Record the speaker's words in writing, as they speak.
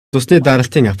Цусны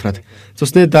даралтын аппарат.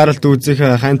 Цусны даралт үзэх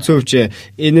ханцуувч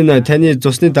энэ нь таны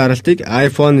цусны даралтыг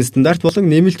iPhone стандарт болон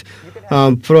нэмэлт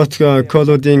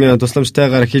протоколуудын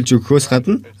тусламжтайгаар хэлж өгөхөөс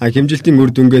гадна хэмжилтийн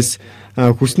үр дүнгээс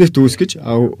хүснэгт үүсгэж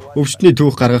өвчтний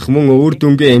түүх гаргах мөн үр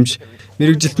дүнгээ эмч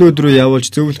мэрэгжилтнүүд рүү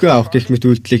явуулж зөвлөгөө авах гэх мэт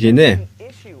үйлдэлийг хийнэ.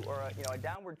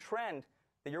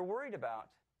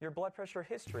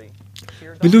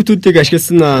 Bluetooth-ыг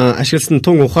ашигласан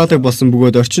тун ухаалаг болсон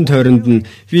бөгөөд орчин тойронд нь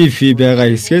Wi-Fi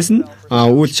байгаа хэсгээс нь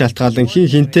үйл шалтгаалan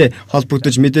хинтээ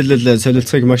холбогдож мэдээлэл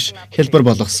солилцохыг маш хялбар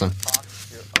болгосон.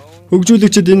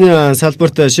 Хөгжүүлэгчид энэ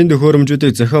салбарт шинэ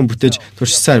төхөөрөмжүүдийг зохион бүтээж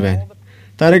туршисаар байна.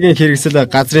 Дараагийн хэрэгсэл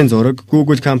газрын зураг,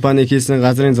 Google компани хийсэн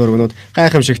газрын зурагнууд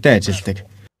гайхамшигтай ажилладаг.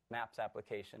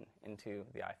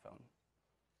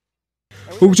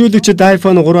 Хөгжүүлэгчид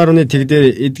iPhone 3.1 дээр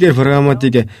эдгээр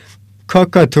програмуудыг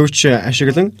Coca төвч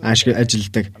ашиглан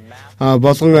ажилладаг.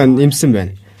 Болгон нэмсэн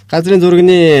байна. Газрын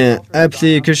зургийн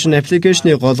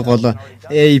аппликейшны гол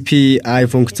API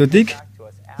функцүүдийг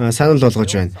санал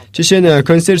болгож байна. Жишээ нь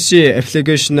консерши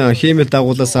аппликейшн хиймэл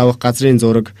дагуулаас авах газрын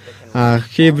зураг,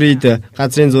 хибрид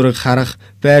газрын зураг харах,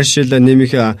 байршил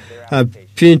нэмэх,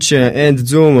 pinch and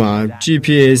zoom,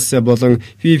 GPS болон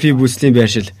Wi-Fi бүслийн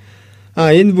байршил.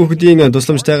 Энэ бүхний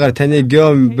тусламжтайгаар таны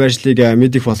гео байршлыг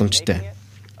мэдэх боломжтой.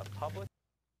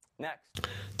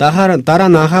 Дараа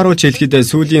нь анхааруулж хэлэхэд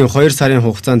сүүлийн 2 сарын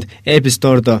хугацаанд App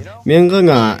Store-д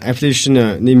 1000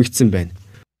 аппликейшн нэмэгдсэн байна.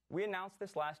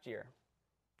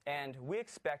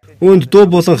 Үүнд дуу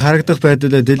болон харагдах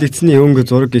байдал дэлгэцний өнгө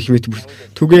зураг гэх мэт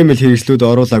түгээмэл хэрэгслүүд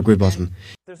оруулаагүй болно.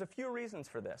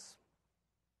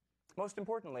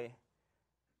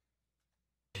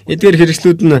 Эдгээр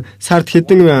хэрэгслүүд нь сард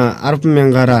хэдэн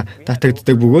 10,000-аар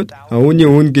татагддаг бөгөөд үүний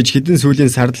үн гэж хэдэн сүүлийн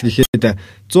сард л гэхэд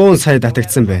 100 сая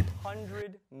татагдсан байна.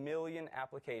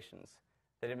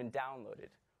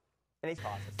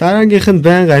 Дараагийнх нь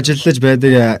байнга ажиллаж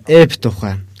байдаг app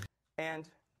тухай.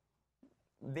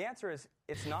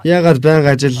 Яагаад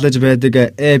байнга ажиллаж байдаг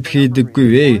app хийдэггүй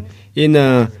вэ?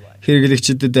 Энэ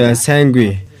хэрэглэгчдэд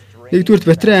сайнгүй. Нэгдүгээр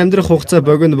батарей амьдрах хугацаа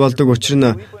богино болдог учраас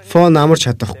нь фон амарч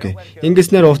чадахгүй.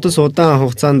 Ингэснээр утас удаан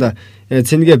хугацаанд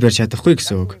цэнгээ барьж чадахгүй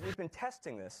гэсэн үг.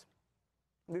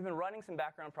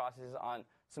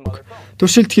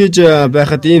 Туршилт хийж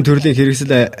байхад ийм төрлийн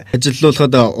хэрэгсэл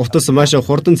ажиллуулахад утас маш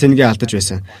хурдан цэнгээ алдаж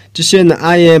байсан. Жишээ нь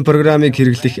IM програмыг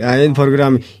хэрэглэх, энэ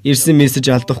програм ирсэн мессеж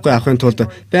алдахгүй авахын тулд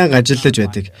байнга ажиллаж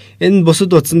байдаг. Энэ нь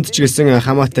бусад утсанд ч гэсэн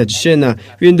хамаатай. Жишээ нь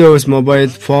Windows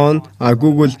Mobile Phone,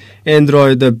 Google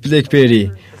Android,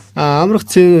 BlackBerry амрах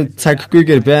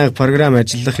цаггүйгээр байнга програм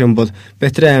ажиллах юм бол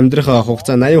батарей амьдрах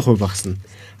хугацаа 80% багасна.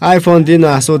 iPhone энэ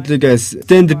асуудлыг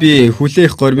stand-by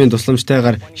хүлээх горимын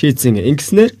тусламжтайгаар шийдсэн.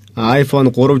 Ингэснээр iPhone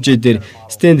 3G дээр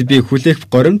stand-by хүлээх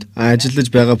горимд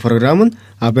ажиллаж байгаа програм нь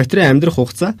батарей амьдрах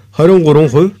хугацаа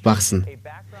 23% багасна.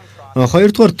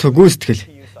 Хоёрдугаар гүйцэтгэл.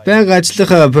 Байнга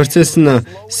ажиллах процесс нь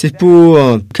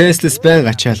CPU caseless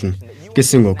байнга ачаална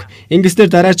гэсэн үг. Ингэснээр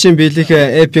дараачийн биелэх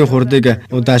app-ийн хурдыг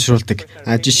удаашруулдаг.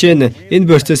 Жишээ нь энэ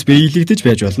процесс биелэгдэж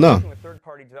байж болно.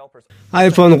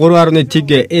 iPhone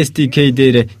 3.1 SDK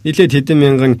дээр нэлээд хэдэн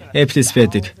мянган apps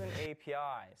байдаг.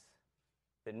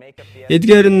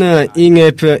 Эдгээр нь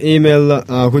in-app, email,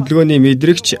 хөдөлгөөний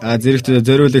мэдрэгч зэрэгт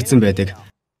зориулагдсан байдаг.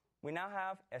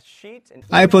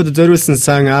 iPod зориулсан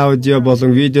сан, аудио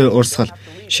болон видео урсгал,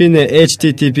 шинэ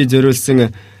HTTP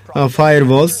зориулсан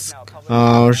firewalls,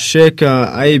 Shake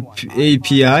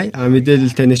API,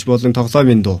 мэдээлэл танигч болон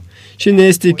тоглоомын дуу.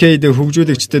 Шинэ SDK-д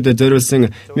хөгжүүлэгчдэд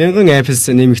зориулсан мянган apps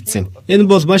нэмэгдсэн. Энэ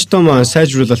бол маш том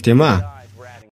сайжруулалт юм аа.